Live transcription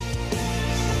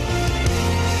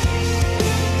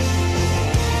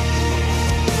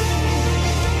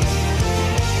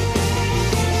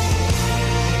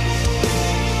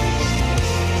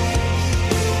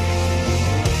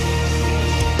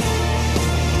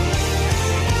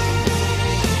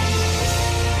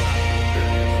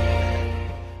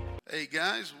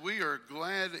guys. We are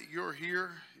glad that you're here.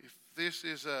 If this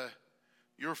is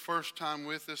your first time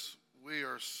with us, we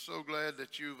are so glad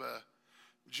that you've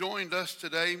joined us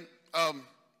today.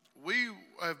 We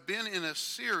have been in a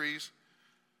series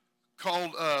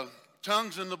called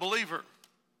Tongues in the Believer.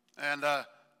 And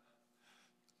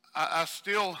I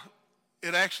still,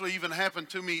 it actually even happened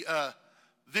to me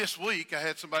this week. I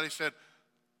had somebody said,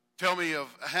 tell me of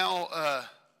how,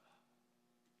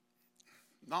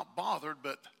 not bothered,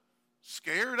 but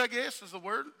scared, I guess is the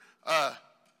word,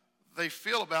 they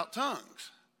feel about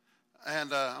tongues.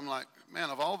 And I'm like,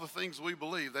 man, of all the things we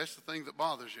believe, that's the thing that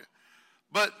bothers you.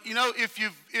 But, you know, if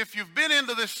you've been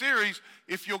into this series,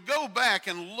 if you'll go back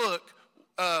and look,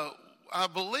 I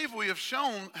believe we have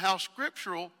shown how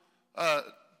scriptural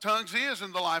tongues is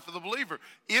in the life of the believer.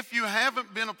 If you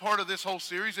haven't been a part of this whole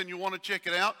series and you want to check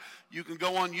it out, you can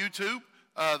go on YouTube.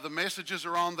 The messages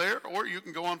are on there, or you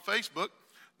can go on Facebook.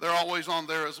 They're always on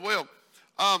there as well.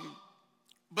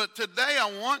 But today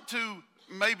I want to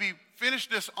maybe finish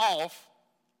this off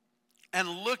and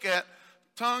look at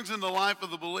tongues in the life of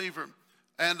the believer.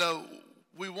 And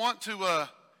we want to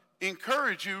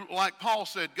encourage you, like Paul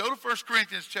said, go to 1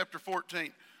 Corinthians chapter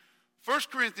 14. 1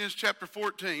 Corinthians chapter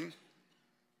 14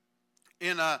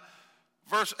 in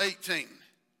verse 18.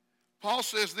 Paul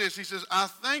says this, he says, I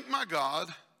thank my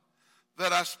God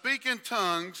that I speak in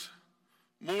tongues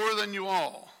more than you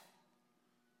all.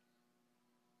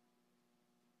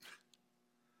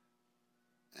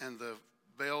 And the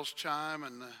bells chime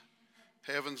and the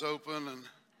heavens open. And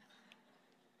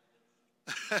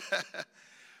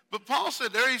but Paul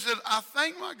said there, he said, I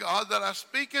thank my God that I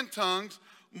speak in tongues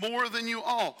more than you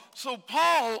all. So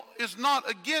Paul is not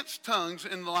against tongues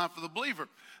in the life of the believer.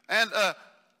 And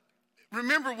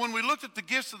remember, when we looked at the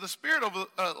gifts of the Spirit over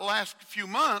the last few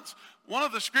months, one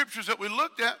of the scriptures that we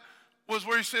looked at was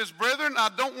where he says, brethren, I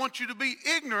don't want you to be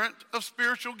ignorant of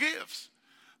spiritual gifts.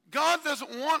 God doesn't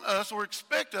want us or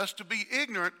expect us to be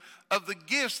ignorant of the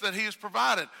gifts that he has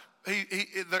provided.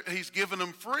 He's given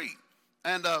them free.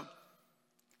 And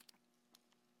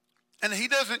he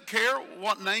doesn't care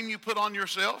what name you put on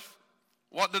yourself,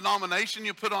 what denomination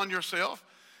you put on yourself.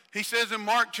 He says in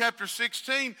Mark chapter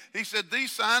 16, he said,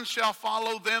 these signs shall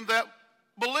follow them that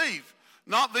believe.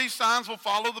 Not these signs will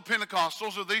follow the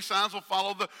Pentecostals, or these signs will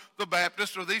follow the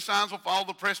Baptists, or these signs will follow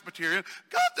the Presbyterian.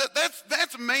 God,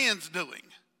 that's man's doing.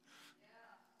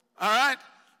 All right?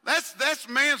 That's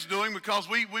man's doing, because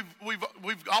we've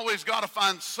always got to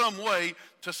find some way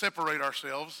to separate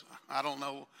ourselves. I don't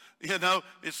know. You know,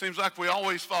 it seems like we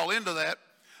always fall into that.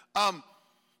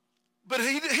 But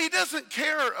he doesn't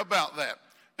care about that.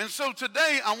 And so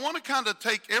today I want to kind of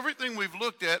take everything we've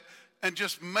looked at and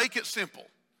just make it simple.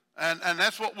 And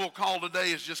that's what we'll call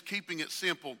today, is just keeping it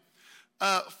simple.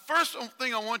 First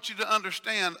thing I want you to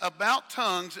understand about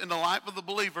tongues in the life of the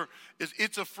believer is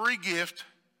it's a free gift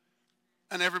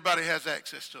and everybody has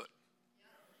access to it.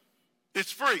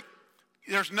 It's free.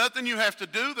 There's nothing you have to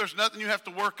do. There's nothing you have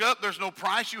to work up. There's no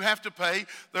price you have to pay.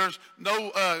 There's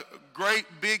no great,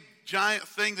 big, giant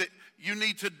thing that you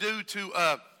need to do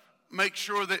to make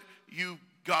sure that you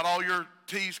got all your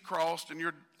T's crossed and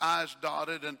your I's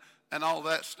dotted and all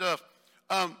that stuff.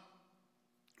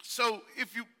 So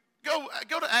if you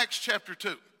go to Acts chapter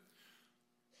 2.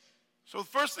 So the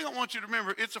first thing I want you to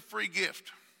remember, it's a free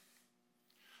gift.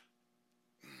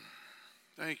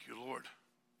 Thank you, Lord.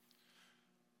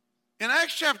 In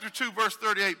Acts chapter 2, verse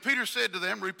 38, Peter said to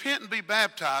them, repent and be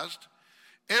baptized,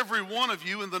 every one of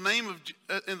you, in the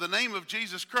name of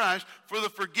Jesus Christ, for the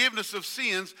forgiveness of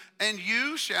sins, and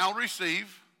you shall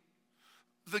receive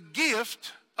the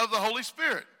gift of the Holy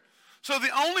Spirit. So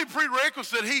the only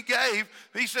prerequisite he gave,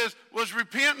 he says, was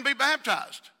repent and be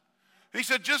baptized. He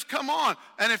said, just come on.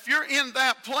 And if you're in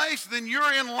that place, then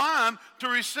you're in line to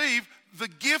receive the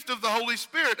gift of the Holy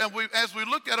Spirit. And as we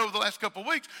looked at over the last couple of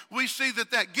weeks, we see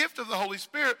that gift of the Holy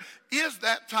Spirit is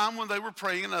that time when they were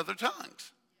praying in other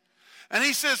tongues. And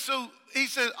he says,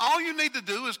 all you need to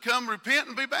do is come, repent,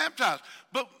 and be baptized.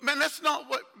 But man, that's not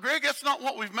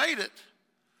what we've made it.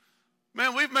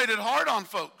 Man, we've made it hard on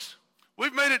folks.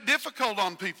 We've made it difficult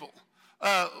on people.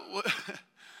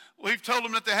 We've told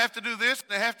them that they have to do this,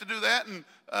 and they have to do that, and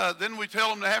then we tell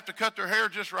them they have to cut their hair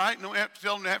just right, and then we have to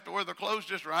tell them they have to wear their clothes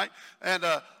just right, and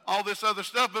all this other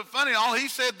stuff. But funny, all he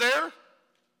said there,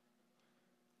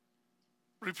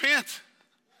 repent.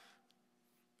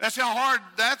 That's how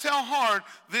hard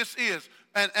this is.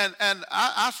 And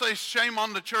I say shame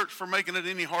on the church for making it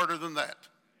any harder than that.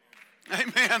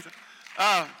 Amen.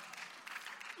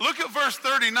 Look at verse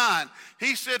 39.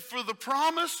 He said, for the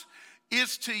promise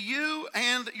is to you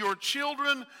and your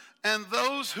children and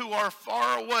those who are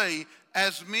far away,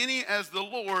 as many as the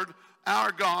Lord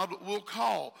our God will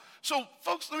call. So,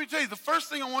 folks, let me tell you, the first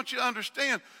thing I want you to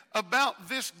understand about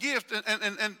this gift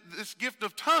and this gift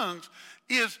of tongues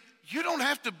is you don't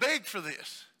have to beg for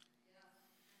this.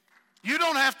 You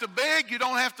don't have to beg. You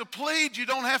don't have to plead. You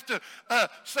don't have to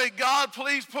say, God,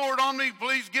 please pour it on me.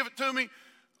 Please give it to me.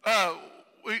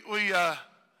 We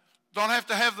don't have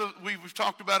to have we've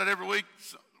talked about it every week.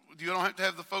 You don't have to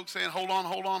have the folks saying, hold on,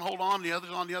 hold on, hold on. The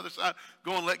others on the other side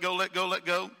going, let go, let go, let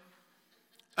go.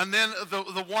 And then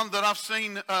the one that I've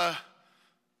seen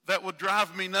that would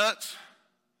drive me nuts,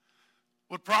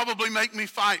 would probably make me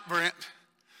fight, Brent,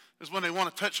 is when they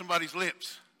want to touch somebody's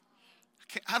lips.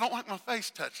 I don't like my face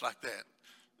touched like that.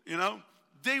 You know,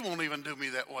 Dee won't even do me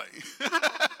that way.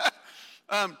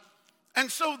 And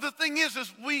so the thing is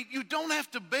you don't have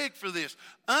to beg for this.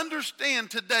 Understand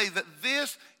today that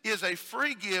this is a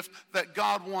free gift that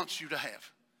God wants you to have.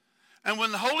 And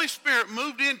when the Holy Spirit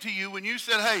moved into you, when you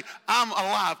said, hey, I'm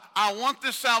alive, I want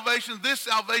this salvation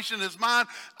is mine,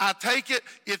 I take it,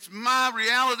 it's my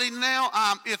reality now,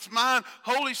 it's mine.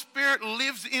 Holy Spirit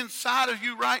lives inside of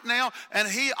you right now, and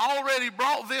he already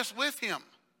brought this with him.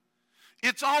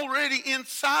 It's already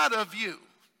inside of you.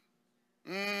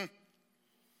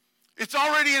 It's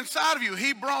already inside of you.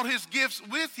 He brought his gifts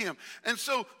with him. And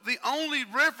so the only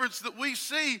reference that we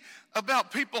see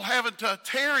about people having to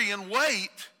tarry and wait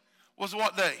was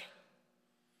what day?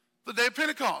 The day of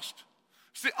Pentecost.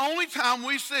 It's the only time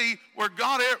we see where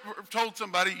God ever told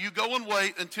somebody, you go and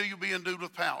wait until you be endued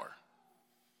with power.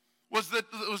 Was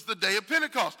the day of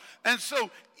Pentecost. And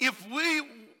so if we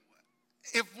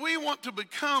want to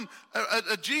become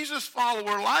a Jesus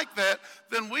follower like that,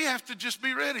 then we have to just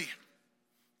be ready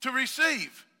to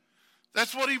receive.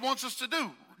 That's what he wants us to do.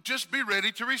 Just be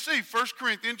ready to receive. 1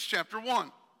 Corinthians chapter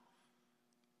 1.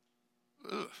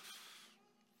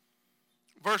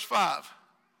 Verse 5.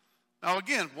 Now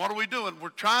again, what are we doing?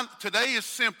 Today is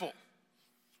simple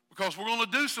because we're going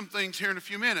to do some things here in a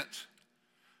few minutes.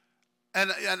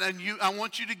 And I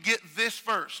want you to get this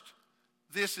first.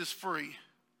 This is free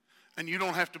and you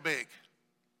don't have to beg.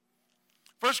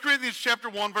 1 Corinthians chapter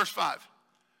 1 verse 5.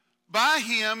 By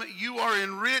him you are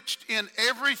enriched in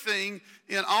everything,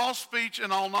 in all speech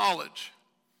and all knowledge.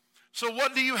 So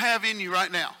what do you have in you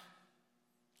right now?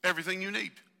 Everything you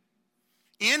need.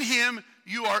 In him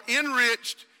you are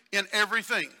enriched in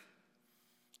everything.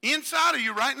 Inside of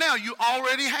you right now, you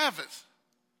already have it.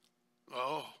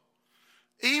 Oh.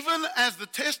 Even as the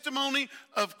testimony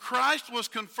of Christ was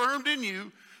confirmed in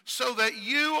you, so that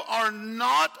you are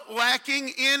not lacking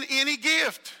in any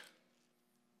gift.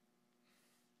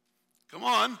 Come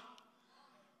on.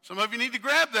 Some of you need to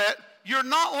grab that. You're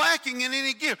not lacking in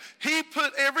any gift. He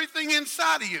put everything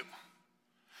inside of you.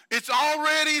 It's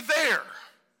already there.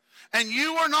 And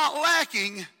you are not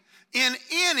lacking in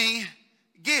any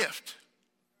gift.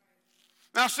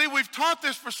 Now see, we've taught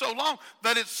this for so long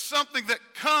that it's something that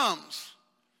comes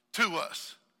to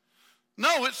us.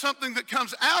 No, it's something that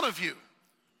comes out of you.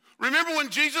 Remember when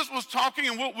Jesus was talking,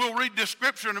 and we'll read this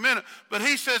scripture in a minute, but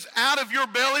he says, out of your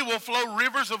belly will flow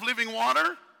rivers of living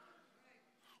water.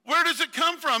 Where does it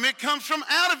come from? It comes from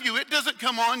out of you. It doesn't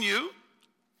come on you.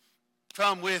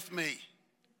 Come with me.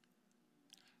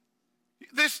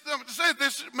 This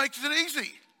makes it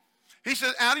easy. He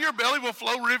says, out of your belly will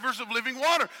flow rivers of living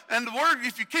water. And the word,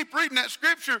 if you keep reading that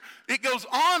scripture, it goes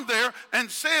on there and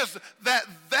says that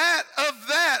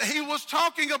he was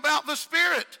talking about the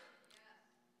Spirit.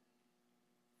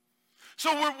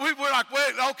 So we're like,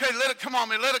 wait, okay, let it come on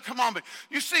me, let it come on me.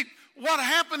 You see, what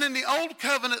happened in the old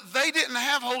covenant, they didn't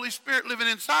have Holy Spirit living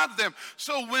inside of them.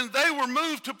 So when they were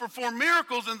moved to perform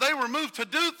miracles and they were moved to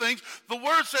do things, the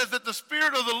word says that the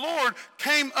Spirit of the Lord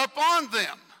came upon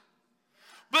them.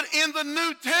 But in the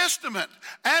New Testament,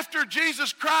 after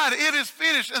Jesus cried, it is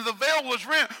finished, and the veil was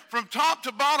rent from top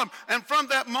to bottom, and from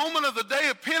that moment of the day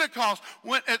of Pentecost,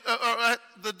 when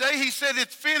the day he said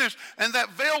it's finished, and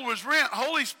that veil was rent,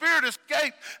 Holy Spirit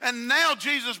escaped, and now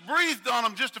Jesus breathed on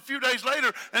them just a few days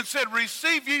later and said,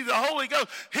 receive ye the Holy Ghost.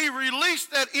 He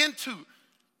released that into.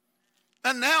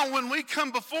 And now when we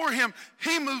come before him,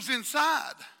 he moves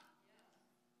inside.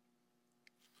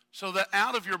 So that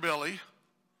out of your belly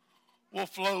will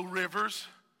flow rivers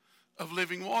of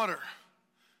living water.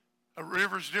 A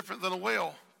river is different than a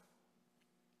well.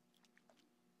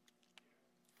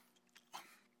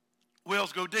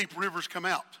 Wells go deep, rivers come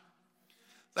out.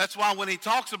 That's why when he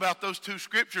talks about those two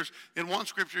scriptures, in one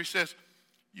scripture he says,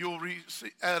 you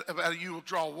will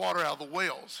draw water out of the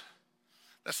wells.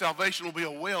 That salvation will be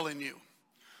a well in you.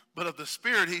 But of the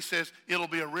Spirit, he says, it'll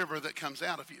be a river that comes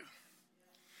out of you.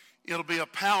 It'll be a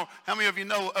power. How many of you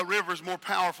know a river is more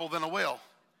powerful than a well?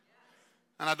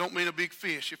 And I don't mean a big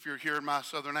fish if you're hearing my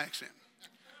southern accent.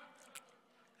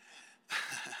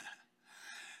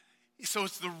 So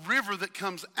it's the river that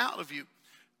comes out of you.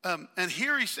 And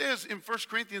here he says in 1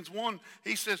 Corinthians 1,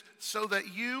 he says, so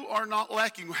that you are not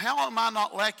lacking. How am I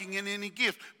not lacking in any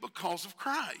gift? Because of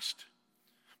Christ.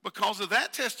 Because of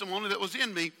that testimony that was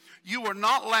in me, you are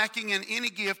not lacking in any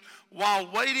gift while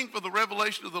waiting for the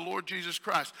revelation of the Lord Jesus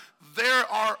Christ. There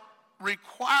are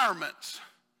requirements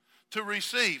to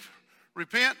receive.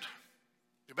 Repent,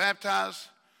 be baptized,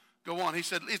 go on. He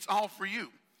said, it's all for you.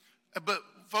 But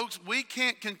folks, we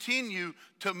can't continue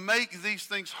to make these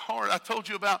things hard. I told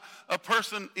you about a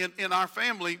person in our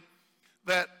family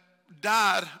that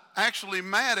died actually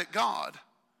mad at God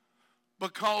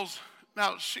because,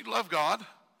 now she loved God.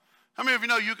 How many of you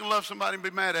know you can love somebody and be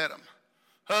mad at them?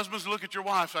 Husbands, look at your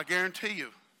wives, I guarantee you.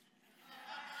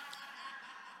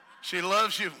 She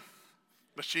loves you,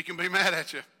 but she can be mad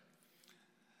at you.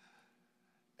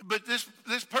 But this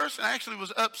person actually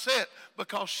was upset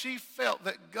because she felt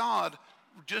that God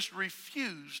just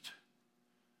refused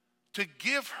to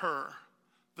give her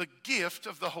the gift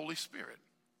of the Holy Spirit.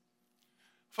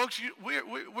 Folks,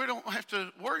 we don't have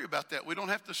to worry about that. We don't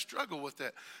have to struggle with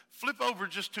that. Flip over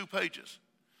just 2 pages.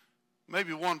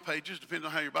 Maybe 1 page, depending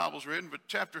on how your Bible's written, but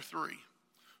chapter 3.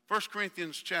 1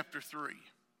 Corinthians chapter 3.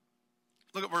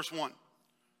 Look at verse 1.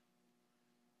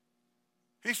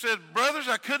 He said, brothers,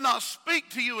 I could not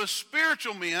speak to you as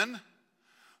spiritual men,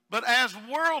 but as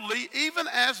worldly, even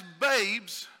as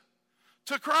babes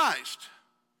to Christ.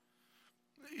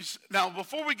 Now,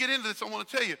 before we get into this, I want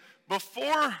to tell you,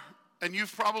 and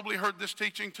you've probably heard this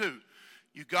teaching too,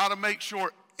 you got to make sure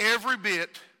every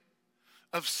bit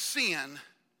of sin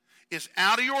is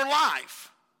out of your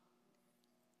life.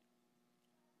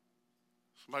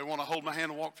 Somebody want to hold my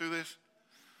hand and walk through this?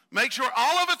 Make sure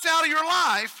all of it's out of your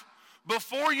life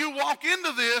before you walk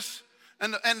into this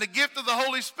and the gift of the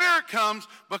Holy Spirit comes,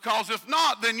 because if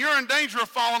not, then you're in danger of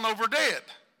falling over dead.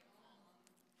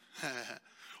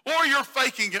 Or you're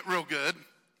faking it real good.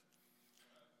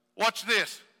 Watch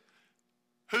this.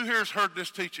 Who here has heard this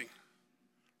teaching?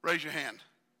 Raise your hand.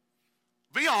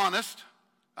 Be honest.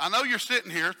 I know you're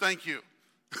sitting here. Thank you.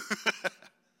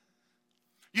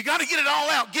 You got to get it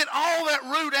all out. Get all that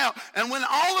root out. And when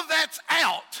all of that's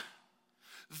out,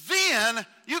 then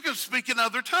you can speak in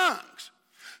other tongues.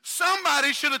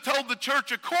 Somebody should have told the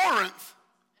church of Corinth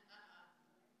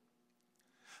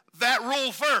that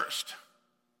rule first.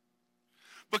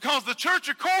 Because the church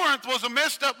of Corinth was a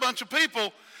messed up bunch of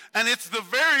people, and it's the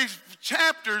very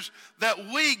chapters that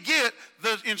we get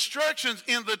the instructions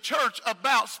in the church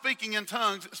about speaking in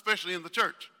tongues, especially in the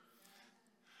church.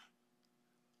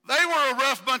 They were a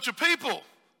rough bunch of people.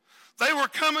 They were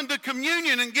coming to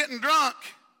communion and getting drunk.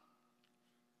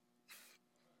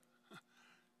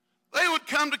 They would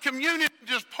come to communion and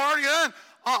just party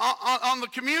on the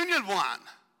communion wine.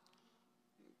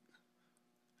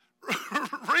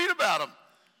 Read about them.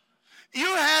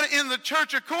 You had in the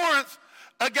church of Corinth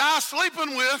a guy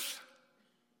sleeping with,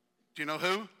 do you know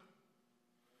who?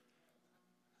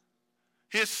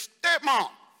 His stepmom.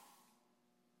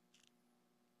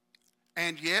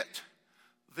 And yet,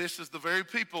 this is the very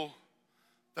people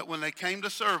that when they came to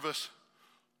service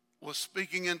was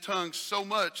speaking in tongues so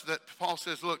much that Paul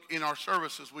says, look, in our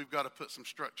services, we've got to put some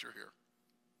structure here.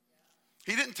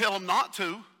 He didn't tell them not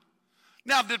to.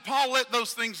 Now, did Paul let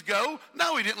those things go?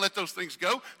 No, he didn't let those things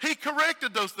go. He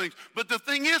corrected those things. But the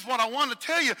thing is, what I want to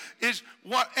tell you is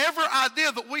whatever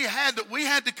idea that we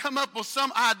had to come up with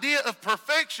some idea of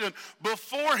perfection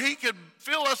before he could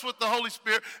fill us with the Holy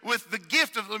Spirit, with the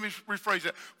gift of, let me rephrase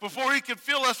that, before he could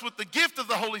fill us with the gift of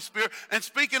the Holy Spirit and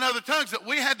speak in other tongues, that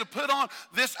we had to put on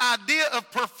this idea of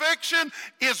perfection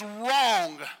is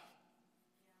wrong.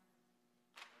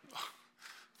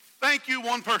 Thank you,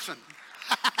 one person.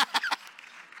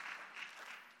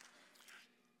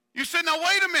 You said, now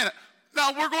wait a minute.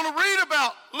 Now we're going to read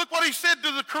about, look what he said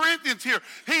to the Corinthians here.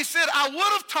 He said, I would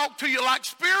have talked to you like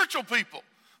spiritual people.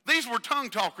 These were tongue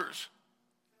talkers.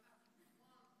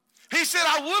 He said,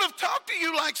 I would have talked to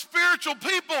you like spiritual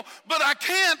people, but I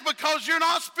can't because you're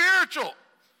not spiritual.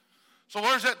 So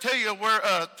where does that tell you where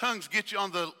tongues get you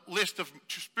on the list of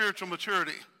spiritual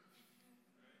maturity?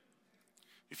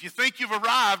 If you think you've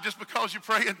arrived just because you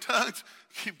pray in tongues,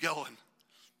 keep going.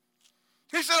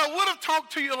 He said, I would have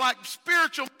talked to you like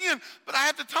spiritual men, but I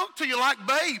had to talk to you like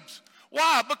babes.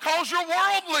 Why? Because you're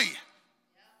worldly.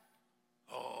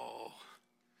 Oh.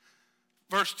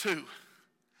 Verse 2.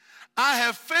 I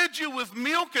have fed you with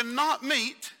milk and not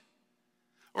meat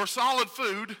or solid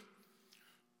food,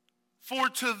 for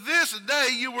to this day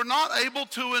you were not able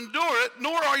to endure it,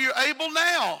 nor are you able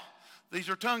now. These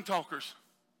are tongue talkers.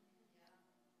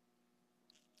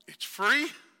 It's free.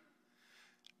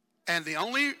 And the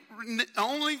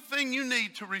only thing you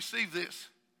need to receive this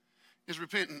is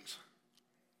repentance.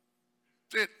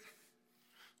 That's it.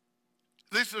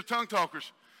 These are tongue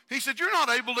talkers. He said, you're not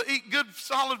able to eat good,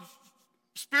 solid,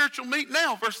 spiritual meat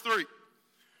now, verse 3.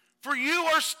 For you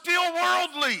are still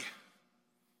worldly.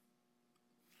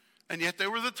 And yet they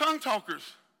were the tongue talkers.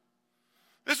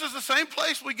 This is the same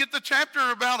place we get the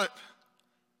chapter about it.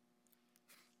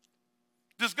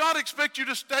 Does God expect you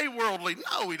to stay worldly?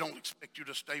 No, he don't expect you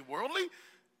to stay worldly.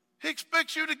 He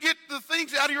expects you to get the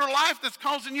things out of your life that's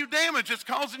causing you damage, that's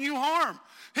causing you harm.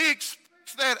 He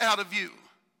expects that out of you.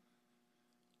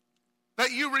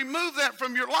 That you remove that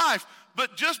from your life.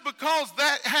 But just because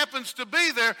that happens to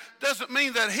be there doesn't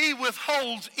mean that he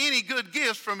withholds any good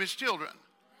gifts from his children.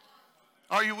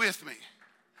 Are you with me?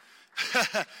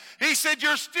 He said,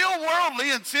 you're still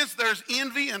worldly, and since there's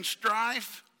envy and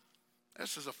strife,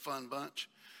 this is a fun bunch,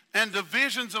 and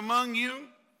divisions among you,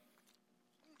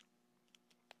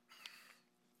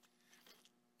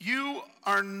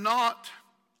 are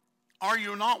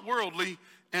you not worldly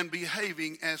and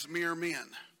behaving as mere men?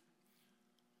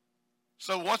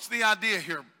 So what's the idea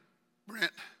here,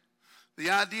 Brent? The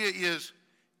idea is,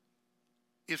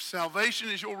 if salvation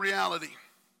is your reality,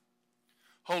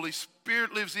 Holy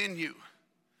Spirit lives in you,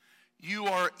 you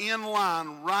are in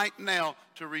line right now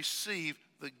to receive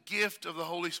the gift of the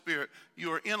Holy Spirit.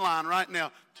 You are in line right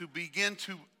now to begin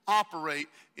to operate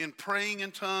in praying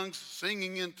in tongues,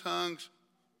 singing in tongues.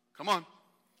 Come on.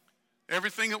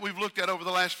 Everything that we've looked at over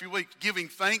the last few weeks, giving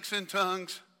thanks in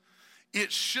tongues,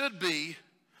 it should be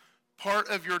part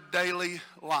of your daily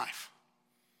life.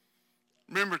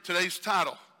 Remember today's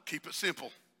title, keep it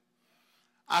simple.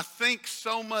 I think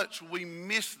so much we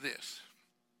miss this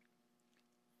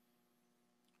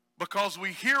because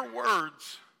we hear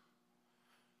words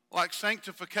like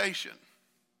sanctification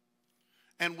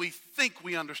and we think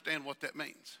we understand what that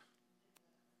means.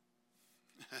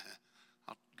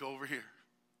 I'll go over here.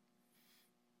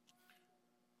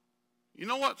 You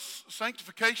know what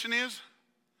sanctification is?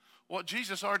 What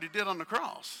Jesus already did on the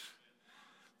cross.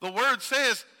 The word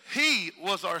says he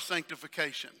was our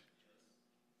sanctification.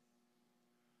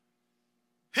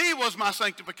 He was my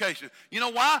sanctification. You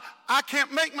know why? I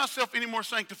can't make myself any more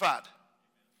sanctified.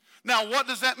 Now, what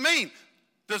does that mean?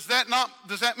 Does that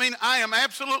mean I am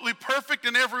absolutely perfect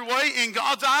in every way? In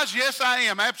God's eyes, yes, I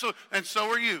am. Absolutely. And so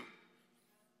are you.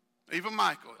 Even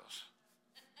Michael is.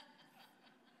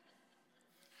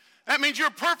 That means you're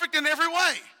perfect in every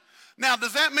way. Now,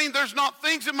 does that mean there's not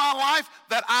things in my life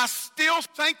that I still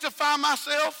sanctify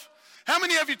myself? How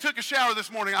many of you took a shower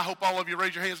this morning? I hope all of you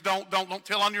raise your hands. Don't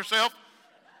tell on yourself.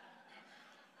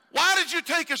 Why did you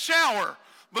take a shower?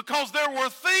 Because there were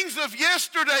things of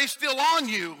yesterday still on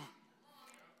you.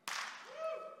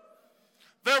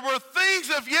 There were things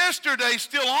of yesterday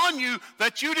still on you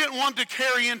that you didn't want to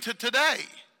carry into today.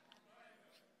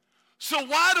 So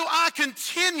why do I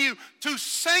continue to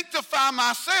sanctify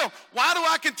myself? Why do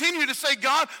I continue to say,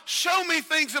 God, show me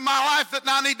things in my life that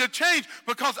I need to change?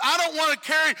 Because I don't want to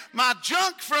carry my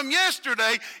junk from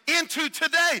yesterday into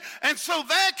today. And so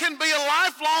that can be a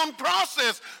lifelong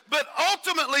process. But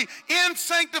ultimately, in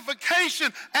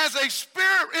sanctification, as a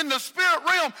spirit in the spirit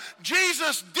realm,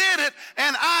 Jesus did it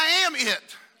and I am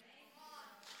it.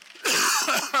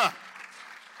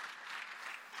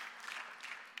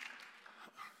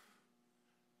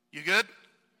 You good?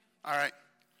 All right.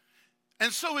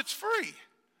 And so it's free.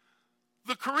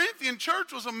 The Corinthian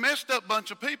church was a messed up bunch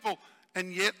of people,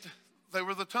 and yet they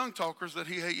were the tongue talkers that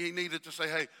he needed to say,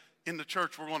 hey, in the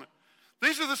church we're going to.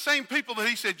 These are the same people that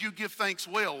he said, you give thanks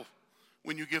well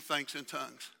when you give thanks in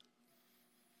tongues.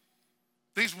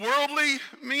 These worldly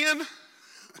men,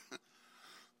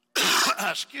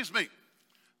 excuse me,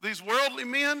 these worldly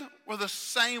men were the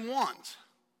same ones.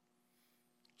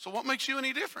 So what makes you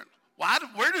any different?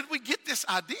 Where did we get this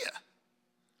idea?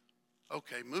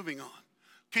 Okay, moving on.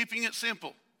 Keeping it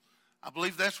simple. I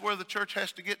believe that's where the church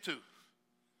has to get to.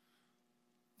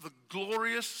 The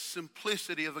glorious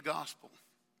simplicity of the gospel.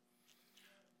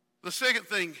 The second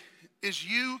thing is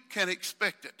you can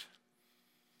expect it.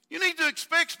 You need to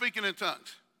expect speaking in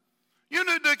tongues. You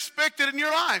need to expect it in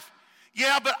your life.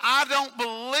 Yeah, but I don't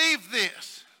believe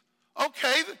this.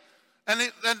 Okay, and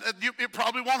it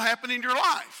probably won't happen in your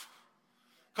life.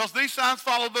 Because these signs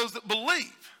follow those that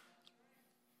believe.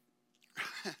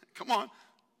 Come on.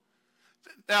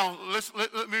 Now,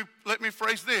 let me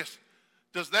phrase this.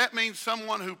 Does that mean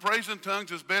someone who prays in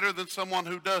tongues is better than someone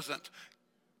who doesn't?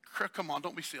 Come on,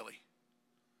 don't be silly.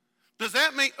 Does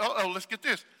that mean, let's get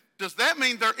this. Does that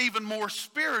mean they're even more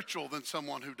spiritual than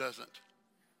someone who doesn't?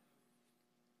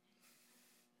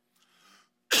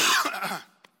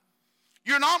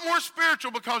 You're not more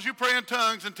spiritual because you pray in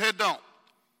tongues and Ted don't.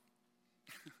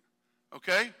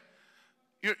 Okay?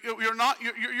 You're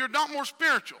not more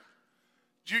spiritual.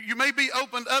 You may be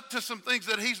opened up to some things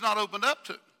that he's not opened up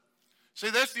to. See,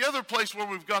 that's the other place where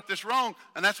we've got this wrong,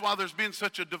 and that's why there's been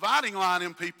such a dividing line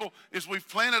in people, is we've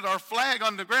planted our flag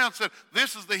on the ground and said,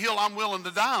 this is the hill I'm willing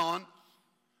to die on.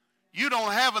 You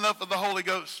don't have enough of the Holy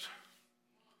Ghost.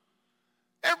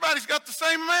 Everybody's got the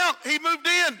same amount. He moved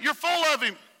in. You're full of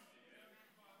him.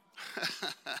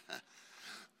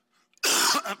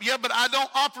 Yeah, but I don't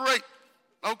operate.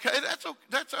 Okay,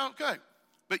 that's okay.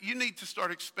 But you need to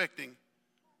start expecting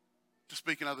to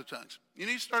speak in other tongues. You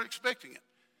need to start expecting it.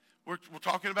 We're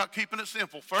talking about keeping it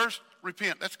simple. First,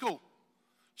 repent. That's cool.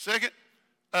 Second,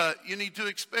 you need to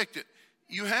expect it.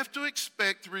 You have to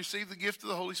expect to receive the gift of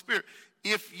the Holy Spirit.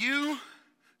 If you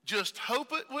just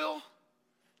hope it will,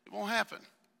 it won't happen.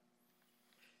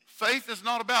 Faith is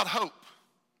not about hope.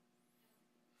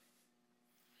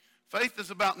 Faith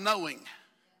is about knowing.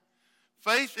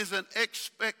 Faith is an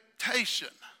expectation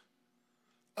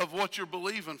of what you're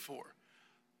believing for.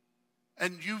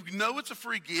 And you know it's a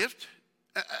free gift.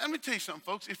 Let me tell you something,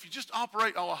 folks. If you just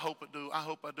operate, I hope I do, I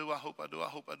hope I do, I hope I do, I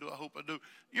hope I do, I hope I do,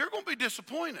 you're going to be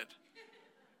disappointed.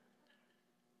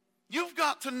 You've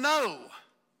got to know.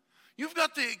 You've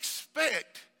got to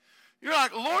expect. You're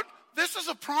like, Lord, this is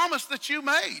a promise that you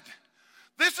made.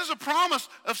 This is a promise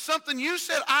of something you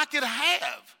said I could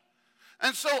have.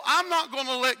 And so I'm not going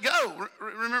to let go.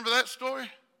 Remember that story?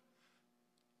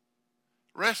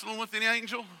 Wrestling with the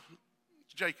angel?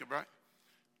 It's Jacob, right?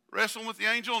 Wrestling with the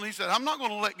angel, and he said, I'm not going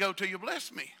to let go till you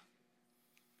bless me.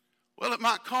 Well, it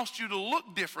might cost you to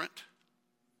look different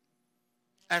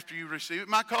after you receive it. It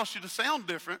might cost you to sound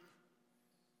different.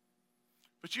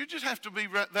 But you just have to be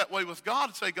that way with God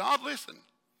and say, God, listen,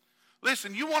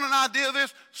 you want an idea of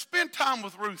this? Spend time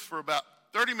with Ruth for about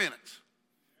 30 minutes.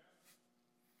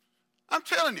 I'm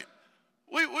telling you,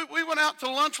 we went out to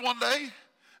lunch one day,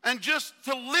 and just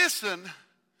to listen,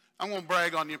 I'm going to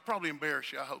brag on you, probably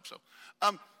embarrass you, I hope so.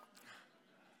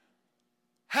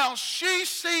 How she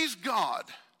sees God,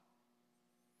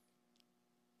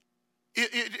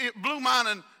 it blew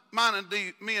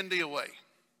me and Dee away.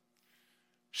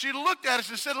 She looked at us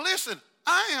and said, listen,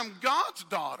 I am God's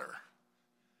daughter.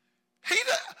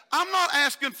 I'm not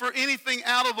asking for anything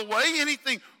out of the way,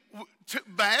 anything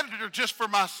bad or just for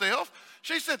myself.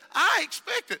 She said, I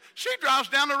expect it. She drives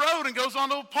down the road and goes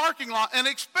onto a parking lot and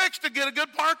expects to get a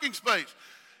good parking space.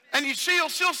 And she'll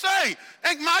say,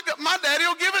 and my daddy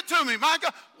will give it to me. My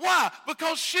God. Why?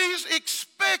 Because she's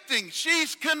expecting,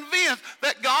 she's convinced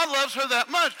that God loves her that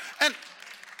much.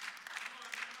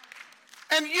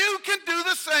 And you can do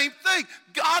the same thing.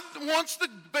 God wants the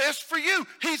best for you.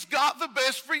 He's got the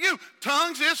best for you.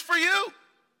 Tongues is for you.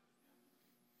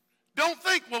 Don't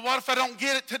think, well, what if I don't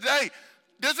get it today?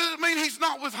 Doesn't mean he's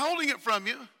not withholding it from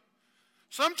you.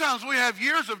 Sometimes we have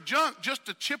years of junk just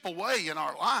to chip away in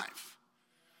our life.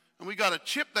 And we got to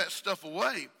chip that stuff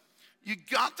away. You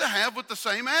got to have with the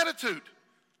same attitude.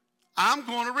 I'm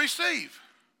going to receive.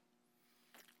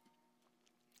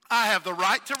 I have the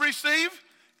right to receive.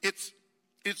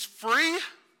 It's free.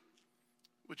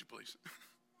 Would you please?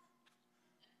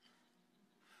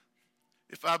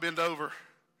 If I bend over,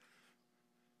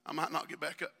 I might not get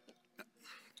back up.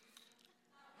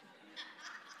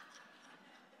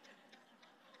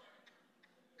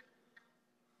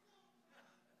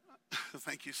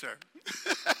 Thank you, sir.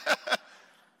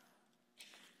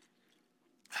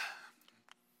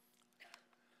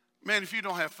 Man, if you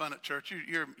don't have fun at church,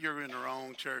 you're in the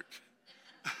wrong church.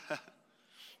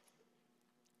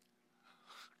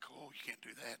 Cool, you can't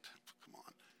do that. Come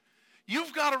on.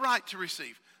 You've got a right to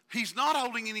receive. He's not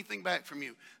holding anything back from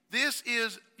you. This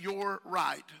is your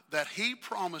right that he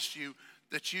promised you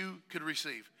that you could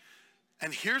receive.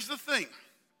 And here's the thing.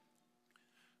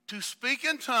 To speak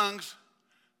in tongues,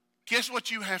 guess what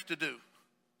you have to do?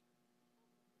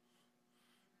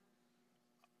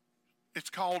 It's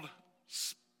called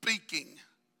speaking.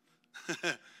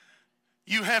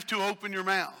 You have to open your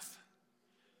mouth.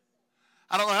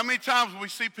 I don't know how many times we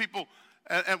see people,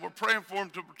 and we're praying for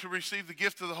them to receive the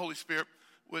gift of the Holy Spirit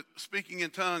with speaking in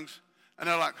tongues, and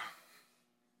they're like,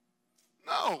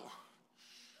 no,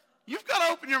 you've got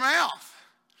to open your mouth.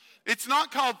 It's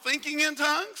not called thinking in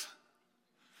tongues.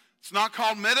 It's not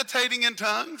called meditating in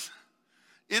tongues.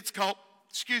 It's called,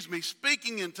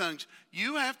 speaking in tongues.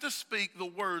 You have to speak the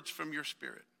words from your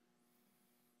spirit.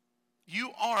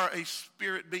 You are a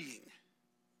spirit being.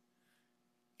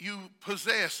 You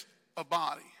possess a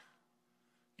body.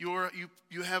 You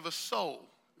have a soul.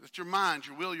 That's your mind,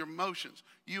 your will, your emotions.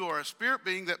 You are a spirit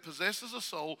being that possesses a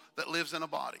soul that lives in a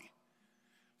body.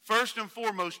 First and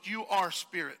foremost, you are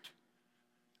spirit.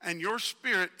 And your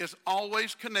spirit is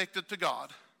always connected to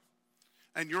God.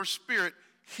 And your spirit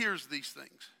hears these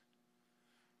things.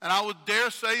 And I would dare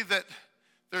say that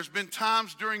there's been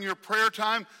times during your prayer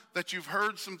time that you've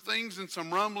heard some things and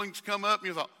some rumblings come up and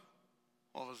you thought,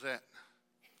 what was that?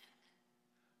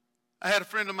 I had a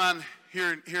friend of mine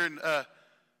here in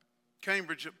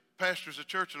Cambridge that pastors a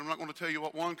church, and I'm not going to tell you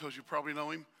what one because you probably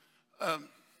know him.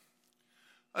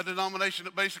 A denomination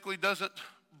that basically doesn't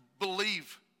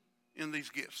believe in these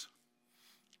gifts.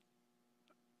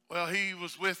 Well, he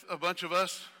was with a bunch of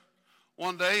us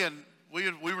one day, and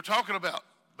we were talking about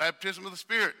baptism of the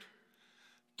Spirit,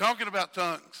 talking about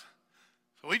tongues.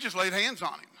 So we just laid hands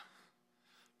on him.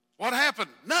 What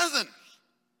happened? Nothing.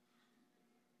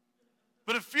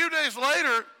 But a few days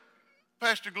later,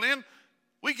 Pastor Glenn,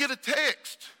 we get a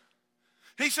text.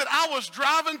 He said, I was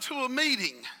driving to a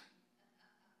meeting.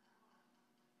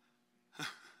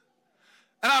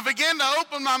 And I began to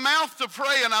open my mouth to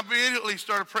pray, and I immediately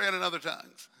started praying in other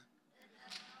tongues.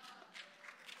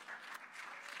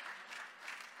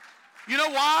 You know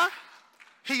why?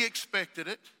 He expected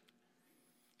it.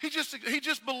 He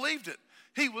just believed it.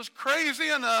 He was crazy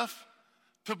enough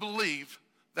to believe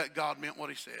that God meant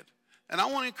what he said. And I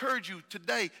want to encourage you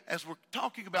today, as we're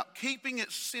talking about keeping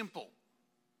it simple,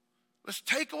 let's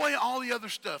take away all the other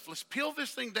stuff. Let's peel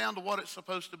this thing down to what it's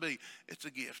supposed to be. It's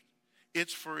a gift.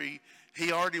 It's free.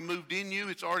 He already moved in you.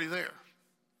 It's already there.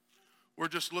 We're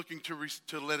just looking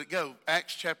to let it go.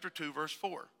 Acts chapter 2, verse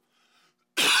 4.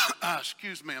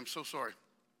 Excuse me, I'm so sorry.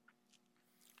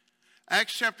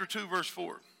 Acts chapter 2, verse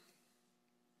 4.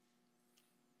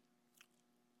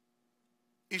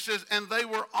 He says, and they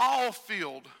were all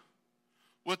filled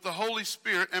with the Holy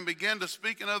Spirit and began to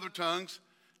speak in other tongues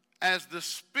as the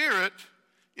Spirit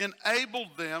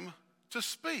enabled them to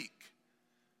speak.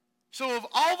 So of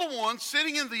all the ones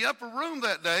sitting in the upper room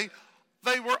that day,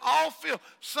 they were all filled.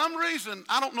 Some reason,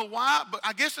 I don't know why, but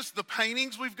I guess it's the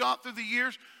paintings we've got through the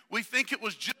years. We think it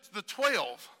was just the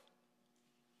 12,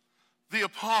 the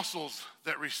apostles,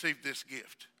 that received this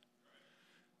gift.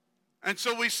 And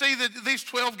so we see that these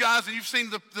 12 guys, and you've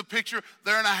seen the picture,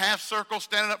 they're in a half circle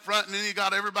standing up front, and then you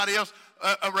got everybody else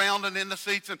around and in the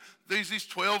seats, and these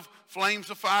 12 flames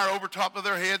of fire over top of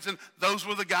their heads, and those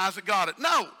were the guys that got it.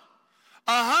 No,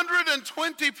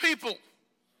 120 people.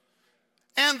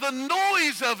 And the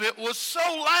noise of it was so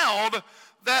loud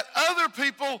that other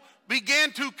people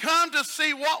began to come to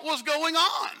see what was going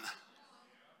on.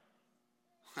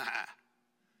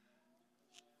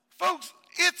 Folks,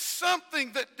 it's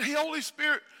something that the Holy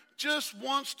Spirit just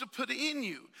wants to put in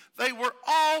you. They were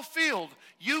all filled.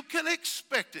 You can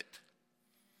expect it.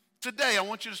 Today, I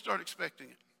want you to start expecting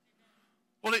it.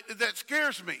 Well, that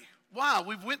scares me. Why?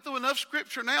 We've went through enough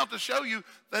scripture now to show you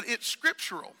that it's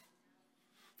scriptural.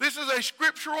 This is a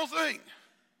scriptural thing.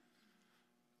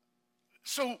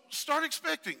 So start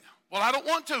expecting. Well, I don't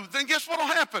want to. Then guess what will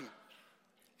happen?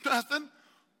 Nothing.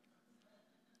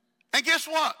 And guess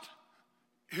what?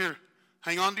 Here,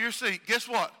 hang on to your seat. Guess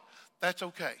what? That's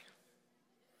okay.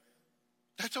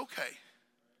 That's okay.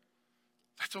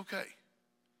 That's okay.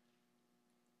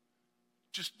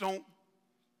 Just don't.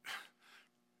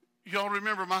 Y'all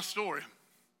remember my story.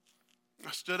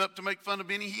 I stood up to make fun of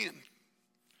Benny Hinn.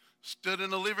 Stood in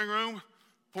the living room,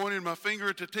 pointed my finger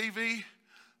at the TV.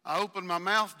 I opened my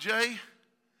mouth, Jay,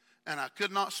 and I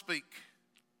could not speak.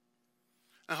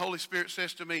 And the Holy Spirit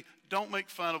says to me, don't make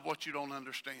fun of what you don't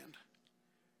understand.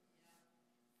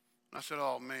 I said,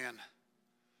 oh, man.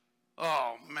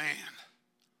 Oh, man.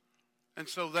 And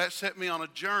so that set me on a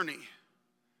journey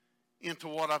into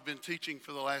what I've been teaching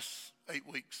for the last 8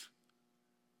 weeks.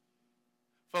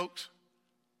 Folks,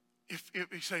 if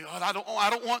you say, oh, I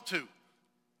don't want to,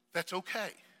 that's okay.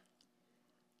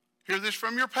 Hear this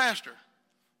from your pastor.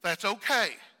 That's okay.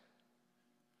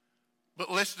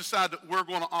 But let's decide that we're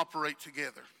going to operate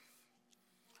together.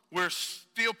 We're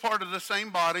still part of the same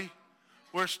body.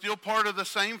 We're still part of the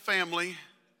same family.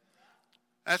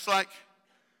 That's like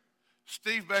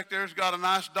Steve back there's got a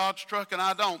nice Dodge truck and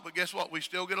I don't, but guess what? We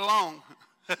still get along.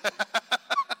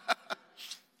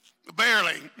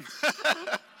 Barely.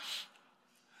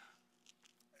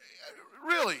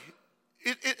 Really,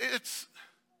 it's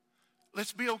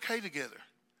let's be okay together.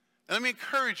 And let me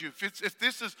encourage you, if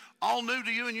this is all new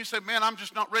to you and you say, man, I'm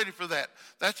just not ready for that,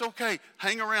 that's okay.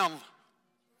 Hang around.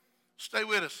 Stay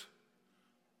with us.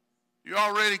 You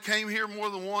already came here more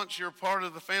than once. You're a part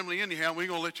of the family anyhow. We ain't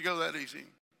going to let you go that easy.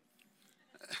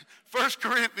 1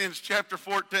 Corinthians chapter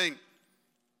 14.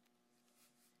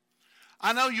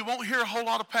 I know you won't hear a whole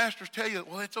lot of pastors tell you,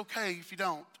 well, it's okay if you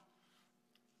don't.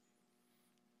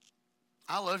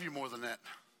 I love you more than that.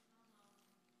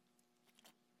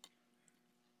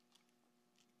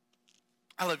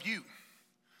 I love you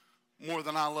more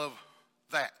than I love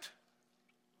that.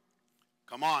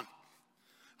 Come on.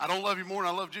 I don't love you more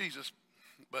than I love Jesus,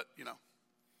 but,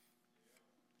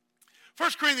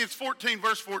 1 Corinthians 14,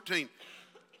 verse 14.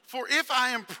 For if I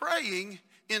am praying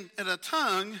in a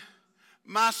tongue,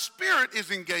 my spirit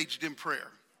is engaged in prayer.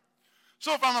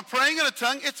 So if I'm praying in a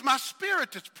tongue, it's my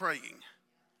spirit that's praying.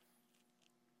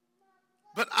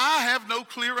 But I have no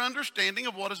clear understanding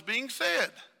of what is being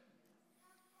said.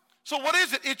 So what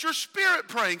is it? It's your spirit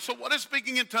praying. So what is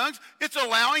speaking in tongues? It's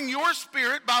allowing your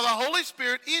spirit, by the Holy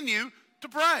Spirit in you, to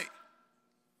pray.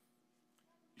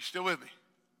 You still with me?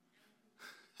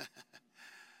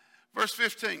 Verse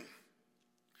 15.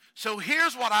 So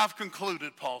here's what I've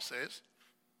concluded, Paul says.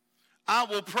 I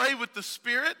will pray with the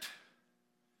spirit,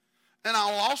 and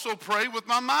I will also pray with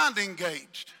my mind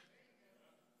engaged.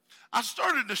 I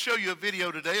started to show you a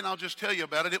video today, and I'll just tell you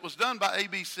about it. It was done by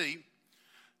ABC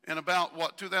in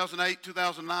about, 2008,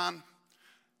 2009.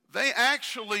 They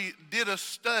actually did a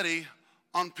study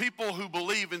on people who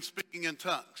believe in speaking in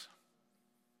tongues.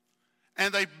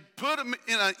 And they put them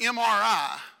in an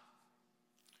MRI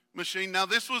machine. Now,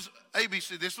 this was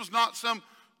ABC. This was not some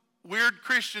weird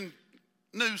Christian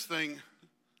news thing.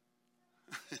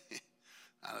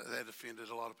 That offended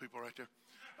a lot of people right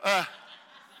there.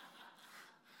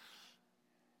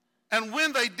 And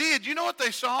when they did, you know what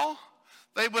they saw?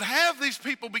 They would have these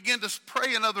people begin to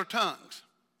pray in other tongues.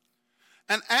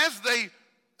 And as they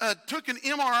took an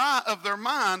MRI of their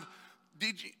mind,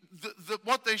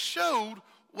 what they showed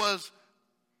was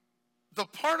the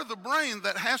part of the brain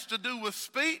that has to do with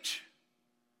speech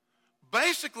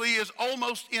basically is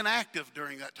almost inactive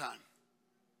during that time.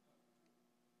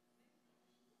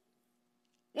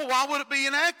 Well, why would it be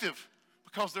inactive?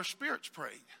 Because their spirit's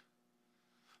praying.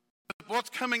 What's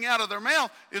coming out of their mouth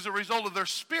is a result of their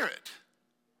spirit.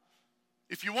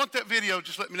 If you want that video,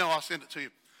 just let me know. I'll send it to you.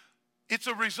 It's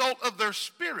a result of their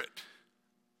spirit.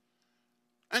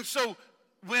 And so,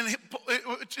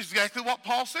 it's exactly what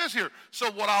Paul says here.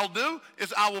 So what I'll do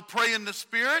is I will pray in the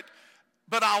spirit,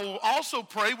 but I will also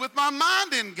pray with my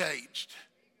mind engaged.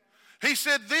 He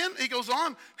said then, he goes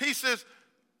on, he says,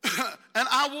 and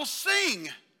I will sing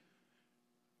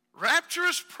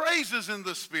rapturous praises in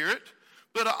the spirit,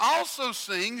 but I also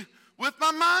sing with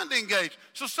my mind engaged.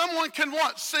 So someone can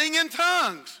what? Sing in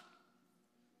tongues.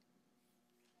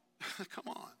 Come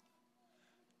on.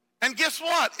 And guess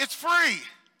what? It's free.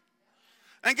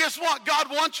 And guess what? God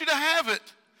wants you to have it.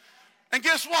 And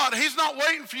guess what? He's not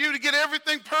waiting for you to get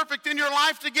everything perfect in your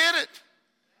life to get it.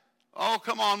 Oh,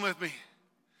 come on with me.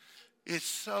 It's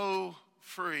so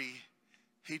free.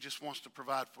 He just wants to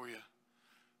provide for you.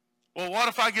 Well, what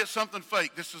if I get something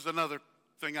fake? This is another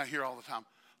thing I hear all the time.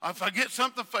 If I get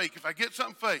something fake,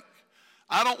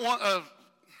 I don't want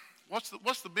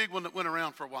what's the big one that went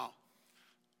around for a while?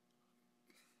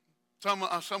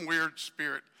 Some weird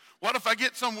spirit. What if I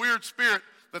get some weird spirit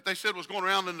that they said was going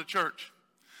around in the church?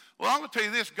 Well, I'm going to tell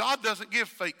you this. God doesn't give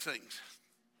fake things.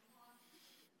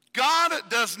 God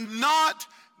does not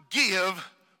give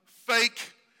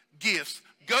fake gifts.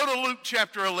 Go to Luke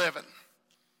chapter 11.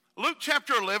 Luke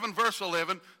chapter 11, verse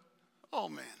 11. Oh,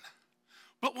 man.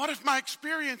 But what if my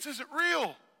experience isn't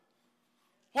real?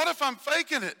 What if I'm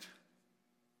faking it?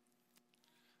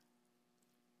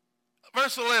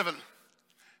 Verse 11.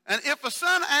 And if a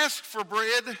son asks for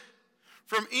bread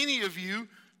from any of you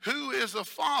who is a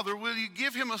father, will you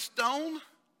give him a stone?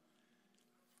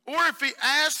 Or if he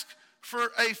asks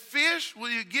for a fish,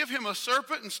 will you give him a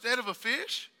serpent instead of a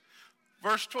fish?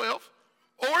 Verse 12.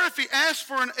 Or if he asks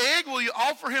for an egg, will you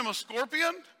offer him a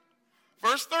scorpion?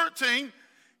 Verse 13.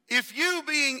 If you,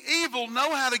 being evil,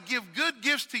 know how to give good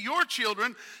gifts to your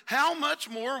children, how much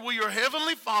more will your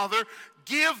heavenly Father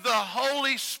give the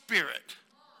Holy Spirit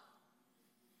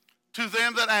to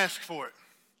them that ask for it?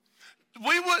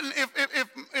 We wouldn't,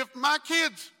 if my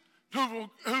kids, who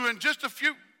in just a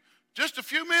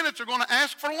few minutes are going to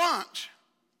ask for lunch,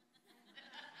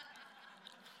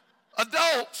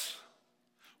 adults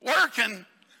working,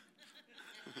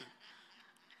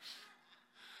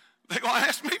 they're going to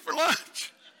ask me for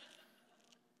lunch.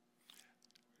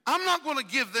 I'm not going to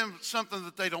give them something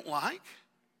that they don't like.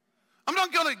 I'm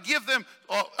not going to give them,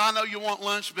 oh, I know you want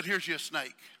lunch, but here's you a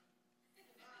snake.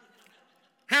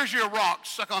 Here's your rock,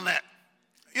 suck on that.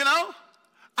 You know?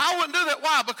 I wouldn't do that.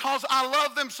 Why? Because I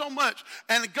love them so much.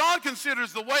 And God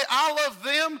considers the way I love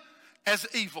them as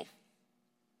evil.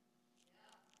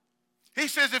 He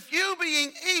says, if you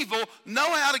being evil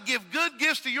know how to give good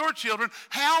gifts to your children,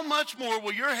 how much more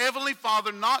will your heavenly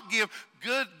Father not give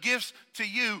good gifts to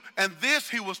you? And this,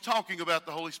 he was talking about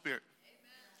the Holy Spirit.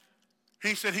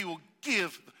 He said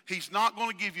he's not going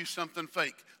to give you something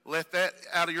fake. Let that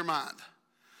out of your mind.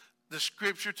 The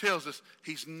scripture tells us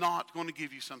he's not going to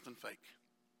give you something fake.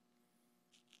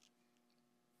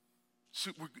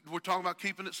 So we're talking about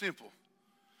keeping it simple.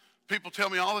 People tell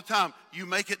me all the time, you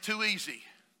make it too easy.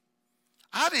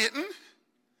 I didn't.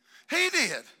 He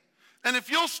did. And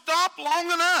if you'll stop long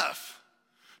enough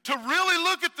to really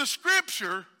look at the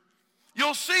scripture,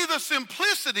 you'll see the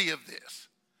simplicity of this.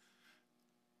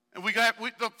 And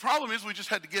the problem is we just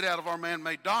had to get out of our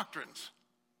man-made doctrines.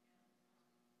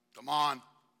 Come on.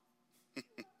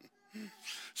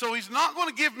 So he's not going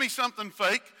to give me something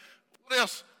fake. What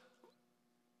else?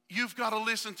 You've got to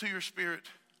listen to your spirit.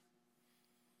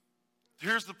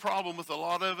 Here's the problem with a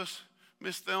lot of us,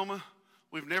 Miss Thelma.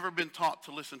 We've never been taught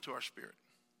to listen to our spirit.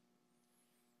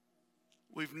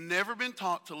 We've never been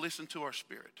taught to listen to our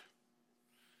spirit.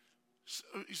 So,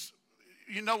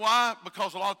 you know why?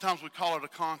 Because a lot of times we call it a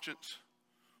conscience,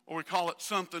 or we call it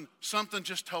something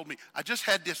just told me. I just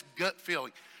had this gut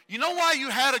feeling. You know why you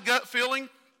had a gut feeling?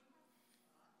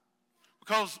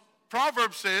 Because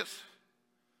Proverbs says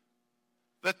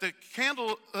that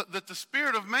the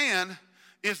spirit of man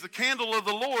is the candle of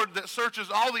the Lord that searches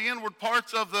all the inward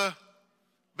parts of the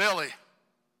belly.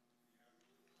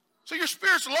 So your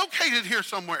spirit's located here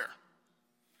somewhere.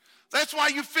 That's why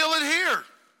you feel it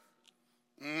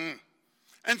here.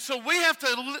 And so we have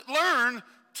to learn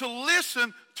to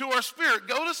listen to our spirit.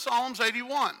 Go to Psalms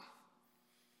 81.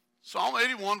 Psalm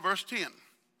 81, verse 10.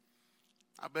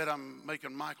 I bet I'm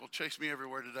making Michael chase me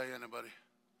everywhere today, anybody?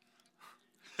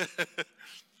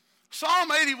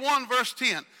 Psalm 81, verse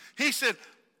 10. He said,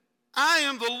 I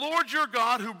am the Lord your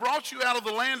God who brought you out of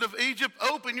the land of Egypt.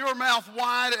 Open your mouth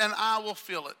wide and I will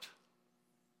fill it.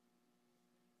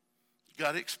 You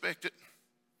got to expect it.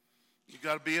 You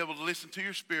got to be able to listen to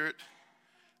your spirit.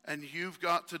 And you've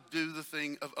got to do the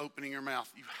thing of opening your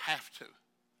mouth. You have to.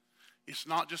 It's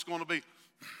not just going to be,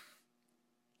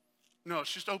 no,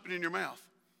 it's just opening your mouth.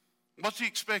 What's he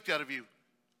expect out of you?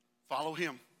 Follow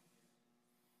him.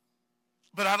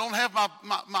 But I don't have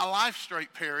my life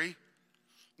straight, Perry.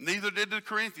 Neither did the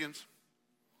Corinthians.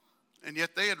 And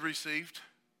yet they had received.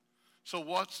 So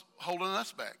what's holding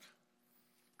us back?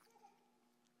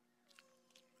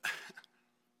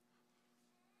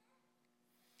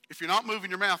 If you're not moving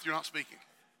your mouth, you're not speaking.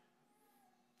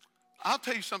 I'll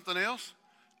tell you something else.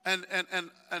 And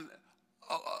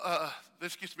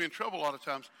this gets me in trouble a lot of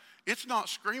times. It's not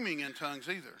screaming in tongues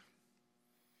either.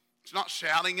 It's not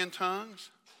shouting in tongues.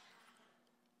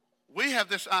 We have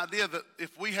this idea that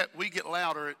if we get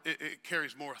louder, it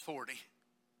carries more authority.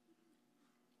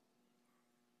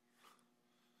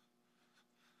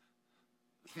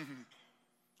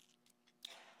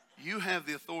 You have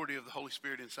the authority of the Holy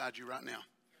Spirit inside you right now.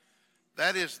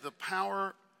 That is the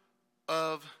power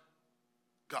of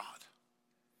God.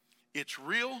 It's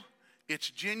real, it's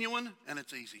genuine, and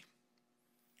it's easy.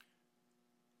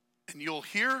 And you'll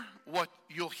hear what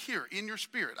you'll hear in your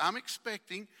spirit.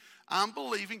 I'm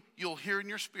believing you'll hear in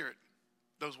your spirit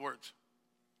those words.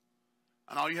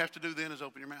 And all you have to do then is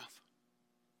open your mouth.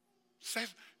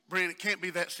 Brandon, it can't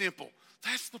be that simple.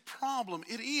 That's the problem.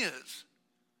 It is.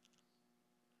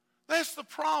 That's the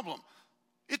problem.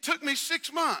 It took me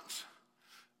 6 months.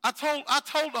 I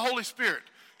told the Holy Spirit.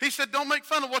 He said, don't make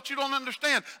fun of what you don't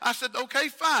understand. I said, okay,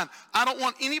 fine. I don't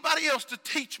want anybody else to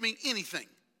teach me anything.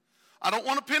 I don't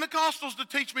want the Pentecostals to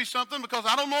teach me something because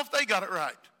I don't know if they got it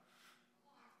right.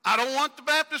 I don't want the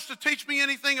Baptists to teach me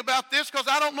anything about this because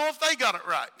I don't know if they got it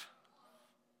right.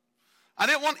 I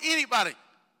didn't want anybody.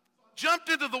 Jumped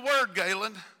into the Word,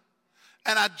 Galen,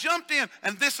 and I jumped in,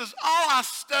 and this is all I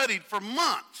studied for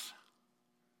months.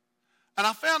 And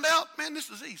I found out, man,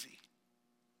 this is easy.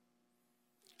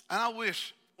 And I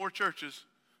wish more churches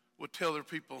would tell their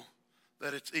people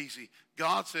that it's easy.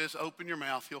 God says, open your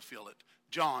mouth, he'll fill it.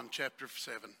 John chapter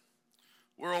 7.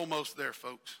 We're almost there,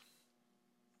 folks.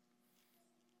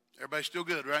 Everybody still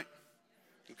good, right?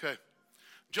 Okay.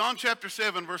 John chapter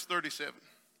 7, verse 37.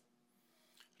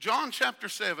 John chapter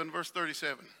 7, verse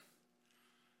 37.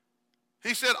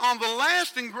 He said, on the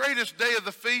last and greatest day of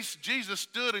the feast, Jesus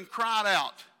stood and cried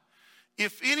out,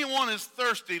 if anyone is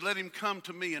thirsty, let him come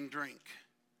to me and drink.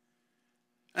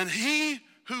 And he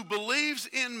who believes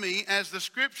in me, as the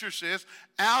scripture says,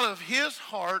 out of his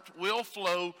heart will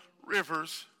flow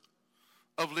rivers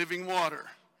of living water.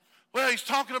 Well, he's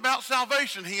talking about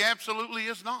salvation. He absolutely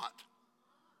is not.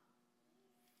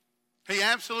 He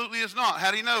absolutely is not.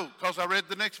 How do you know? Because I read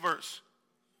the next verse.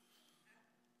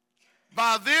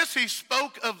 By this he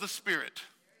spoke of the Spirit.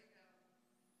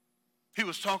 He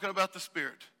was talking about the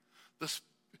Spirit.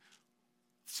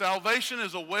 Salvation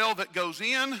is a well that goes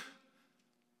in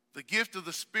The gift of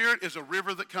the Spirit is a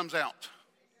river that comes out.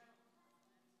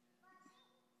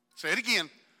 Say it again.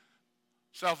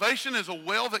 Salvation is a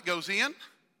well that goes in.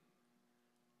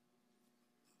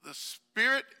 The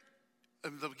Spirit,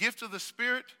 the gift of the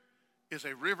Spirit is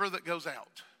a river that goes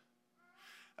out.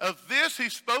 Of this he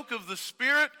spoke of the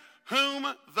Spirit, whom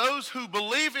those who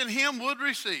believe in him would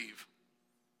receive.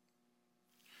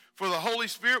 For the Holy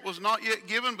Spirit was not yet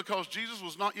given because Jesus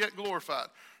was not yet glorified.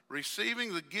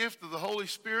 Receiving the gift of the Holy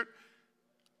Spirit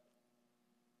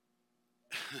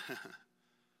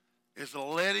is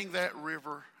letting that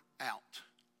river out.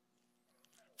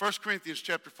 1 Corinthians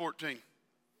chapter 14,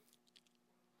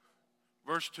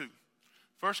 verse 2.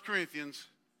 1 Corinthians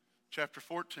chapter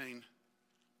 14,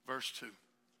 verse 2.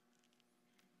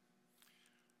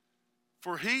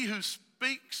 For he who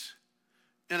speaks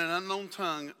in an unknown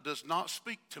tongue does not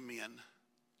speak to men.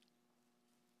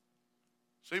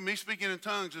 See, me speaking in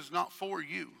tongues is not for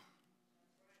you.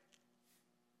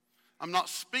 I'm not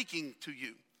speaking to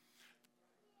you.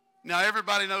 Now,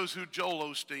 everybody knows who Joel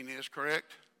Osteen is,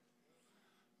 correct?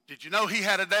 Did you know he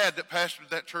had a dad that pastored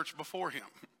that church before him?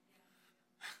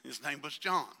 His name was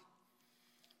John.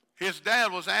 His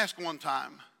dad was asked one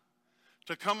time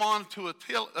to come on to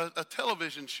a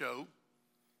television show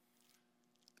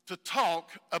to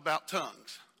talk about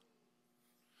tongues.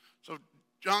 So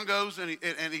John goes and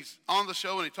he's on the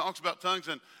show and he talks about tongues,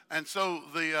 and so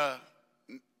the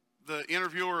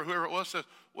interviewer or whoever it was says,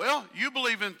 well, you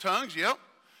believe in tongues? Yep.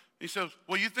 He says,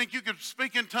 well, you think you could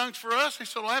speak in tongues for us? He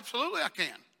said, well, absolutely I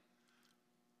can.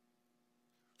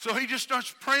 So he just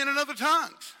starts praying in other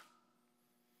tongues.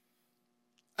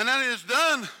 And then it is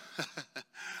done.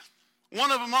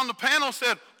 One of them on the panel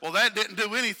said, well, that didn't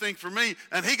do anything for me.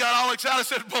 And he got all excited and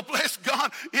said, well, bless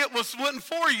God, it wasn't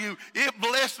for you. It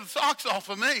blessed the socks off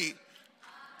of me.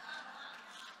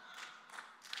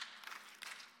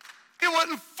 It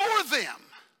wasn't for them.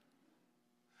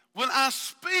 When I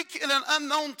speak in an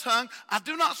unknown tongue, I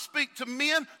do not speak to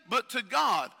men, but to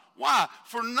God. Why?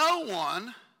 For no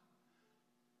one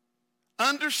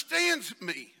understands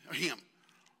me, or him.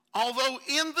 Although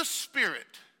in the Spirit,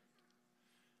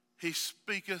 he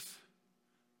speaks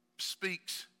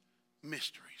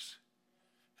mysteries.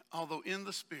 Although in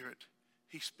the Spirit,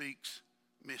 he speaks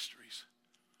mysteries.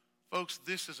 Folks,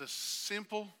 this is as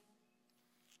simple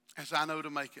as I know to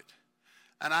make it.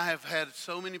 And I have had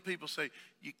so many people say,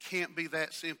 you can't be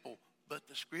that simple. But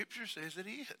the Scripture says it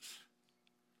is.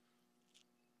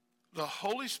 The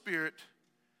Holy Spirit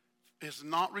is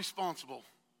not responsible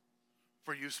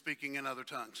for you speaking in other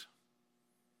tongues.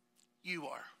 You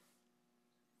are.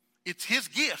 It's his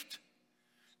gift.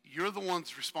 You're the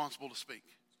ones responsible to speak.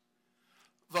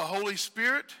 The Holy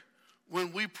Spirit,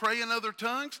 when we pray in other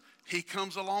tongues, he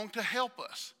comes along to help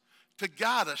us, to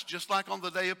guide us, just like on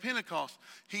the day of Pentecost.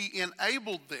 He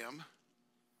enabled them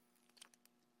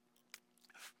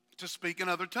to speak in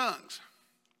other tongues.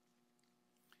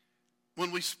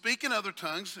 When we speak in other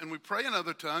tongues and we pray in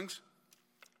other tongues,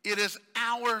 it is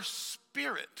our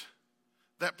spirit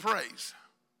that prays.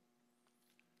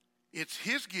 It's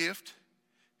his gift.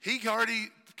 He already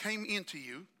came into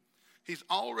you. He's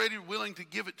already willing to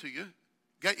give it to you.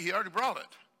 He already brought it.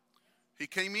 He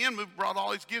came in, brought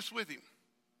all his gifts with him.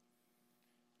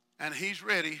 And he's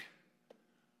ready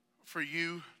for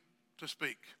you to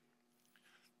speak.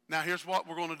 Now, here's what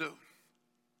we're going to do.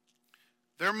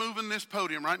 They're moving this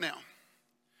podium right now.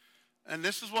 And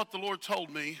this is what the Lord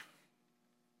told me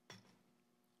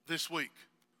this week.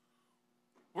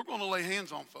 We're going to lay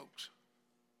hands on folks.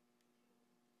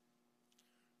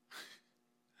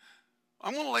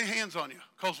 I'm going to lay hands on you.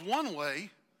 Because one way,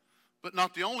 but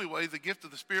not the only way, the gift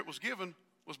of the Spirit was given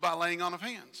was by laying on of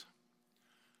hands.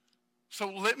 So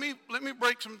let me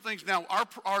break some things. Now,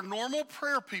 our normal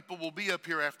prayer people will be up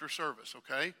here after service,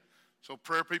 okay? So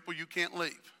prayer people, you can't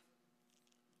leave.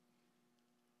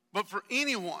 But for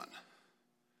anyone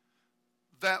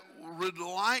that would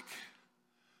like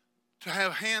to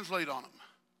have hands laid on them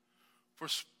for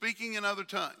speaking in other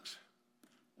tongues,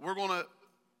 we're going to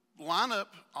line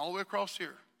up all the way across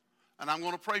here, and I'm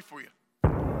going to pray for you.